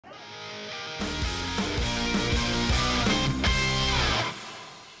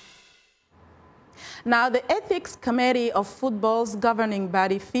Now, the Ethics Committee of football's governing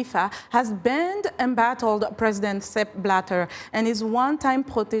body, FIFA, has banned embattled President Sepp Blatter and his one-time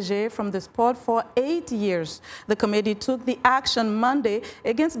protégé from the sport for 8 years. The committee took the action Monday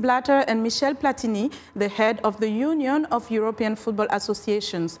against Blatter and Michel Platini, the head of the Union of European Football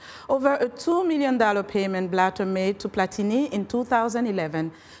Associations, over a $2 million payment Blatter made to Platini in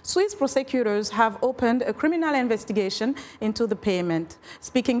 2011. Swiss prosecutors have opened a criminal investigation into the payment.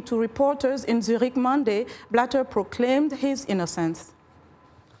 Speaking to reporters in Zurich Monday, Blatter proclaimed his innocence.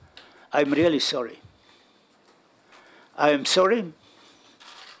 I'm really sorry. I am sorry.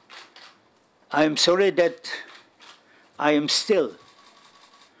 I am sorry that I am still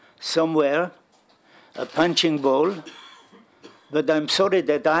somewhere, a punching ball, but I'm sorry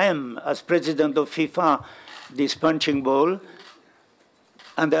that I am, as president of FIFA, this punching ball,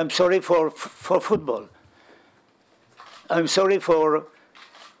 and I'm sorry for football. I'm sorry for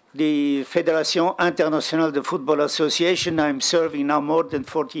the Fédération Internationale de Football Association I'm serving now more than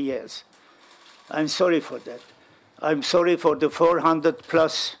 40 years. I'm sorry for that. I'm sorry for the 400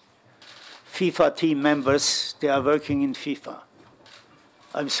 plus FIFA team members. They are working in FIFA.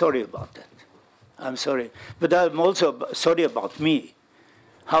 I'm sorry about that. I'm sorry. But I'm also sorry about me,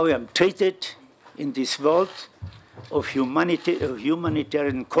 how I am treated in this world of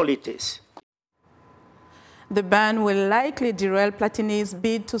humanitarian qualities. The ban will likely derail Platini's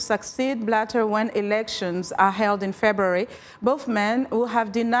bid to succeed Blatter when elections are held in February. Both men, who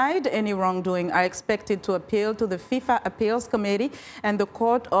have denied any wrongdoing, are expected to appeal to the FIFA Appeals Committee and the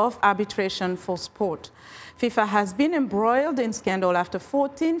Court of Arbitration for Sport. FIFA has been embroiled in scandal after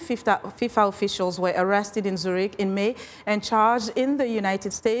 14 FIFA officials were arrested in Zurich in May and charged in the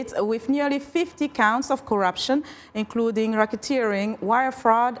United States with nearly 50 counts of corruption, including racketeering, wire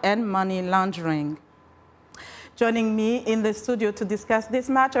fraud, and money laundering. Joining me in the studio to discuss this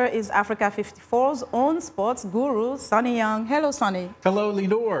matter is Africa 54's own sports guru, Sonny Young. Hello, Sonny. Hello,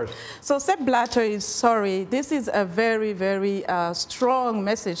 Linord. So Sepp Blatter is sorry. This is a very, very strong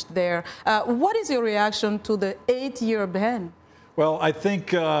message there. What is your reaction to the 8-year ban? Well, I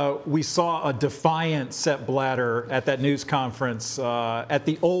think we saw a defiant Sepp Blatter at that news conference at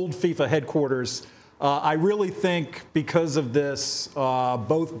the old FIFA headquarters. I really think because of this,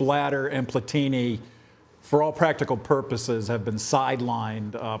 both Blatter and Platini, for all practical purposes, have been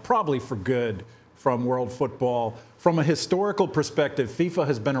sidelined, probably for good, from world football. From a historical perspective, FIFA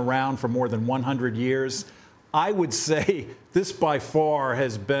has been around for more than 100 years. I would say this by far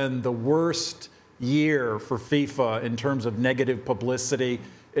has been the worst year for FIFA in terms of negative publicity.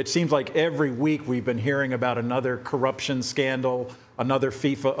 It seems like every week we've been hearing about another corruption scandal, another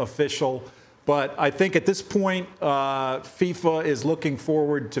FIFA official. But I think at this point, FIFA is looking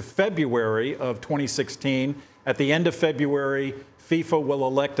forward to February of 2016. At the end of February, FIFA will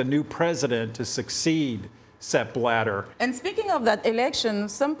elect a new president to succeed Sepp Blatter. And speaking of that election,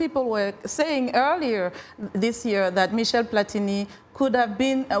 some people were saying earlier this year that Michel Platini could have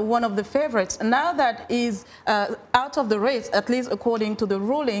been one of the favorites. Now that he's out of the race, at least according to the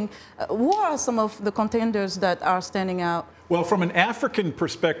ruling, who are some of the contenders that are standing out? Well, from an African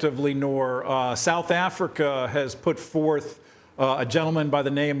perspective, Linord, South Africa has put forth a gentleman by the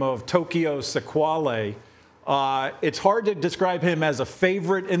name of Tokyo Sekwale. It's hard to describe him as a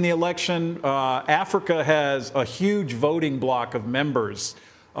favorite in the election. Africa has a huge voting bloc of members,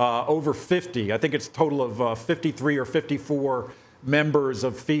 over 50. I think it's a total of 53 or 54 members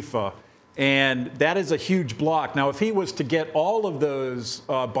of FIFA. And that is a huge bloc. Now, if he was to get all of those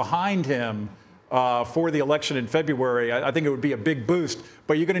behind him for the election in February, I think it would be a big boost.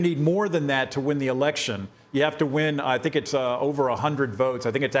 But you're going to need more than that to win the election. You have to win, I think it's over 100 votes.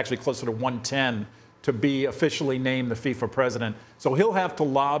 I think it's actually closer to 110 to be officially named the FIFA president. So he'll have to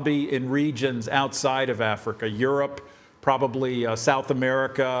lobby in regions outside of Africa, Europe, probably South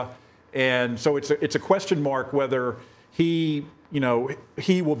America. And so it's a question mark whether he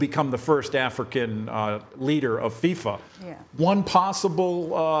will become the first African leader of FIFA. Yeah. One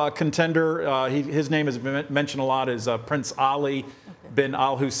possible contender, his name has been mentioned a lot, is Prince Ali bin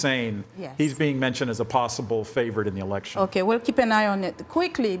Al Hussein. Yes. He's being mentioned as a possible favorite in the election. Okay, we'll keep an eye on it.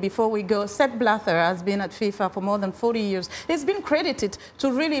 Quickly, before we go, Sepp Blatter has been at FIFA for more than 40 years. He's been credited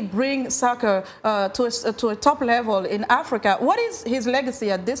to really bring soccer to a top level in Africa. What is his legacy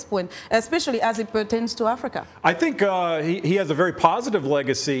at this point, especially as it pertains to Africa? I think he has a very positive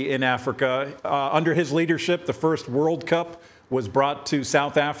legacy in Africa. Under his leadership, the first World Cup was brought to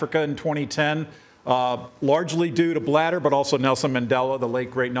South Africa in 2010. Largely due to Blatter, but also Nelson Mandela, the late,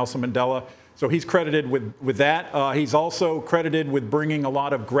 great Nelson Mandela. So he's credited with that. He's also credited with bringing a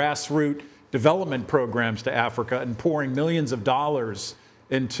lot of grassroots development programs to Africa and pouring millions of dollars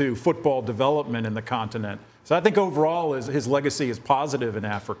into football development in the continent. So I think overall his legacy is positive in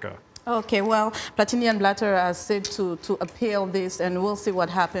Africa. Okay, well, Platini and Blatter has said to appeal this, and we'll see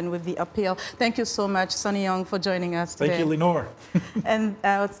what happened with the appeal. Thank you so much, Sonny Young, for joining us today. Thank you, Linord. And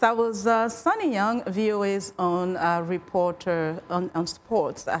that was Sonny Young, VOA's own reporter on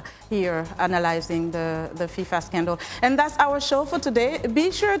sports, here analyzing the FIFA scandal. And that's our show for today. Be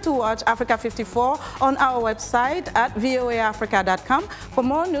sure to watch Africa 54 on our website at voaafrica.com. For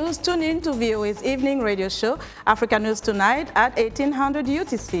more news, tune in to VOA's evening radio show, Africa News Tonight at 1800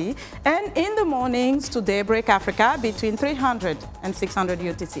 UTC. And in the mornings to Daybreak Africa between 300 and 600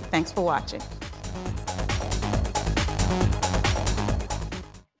 UTC. Thanks for watching.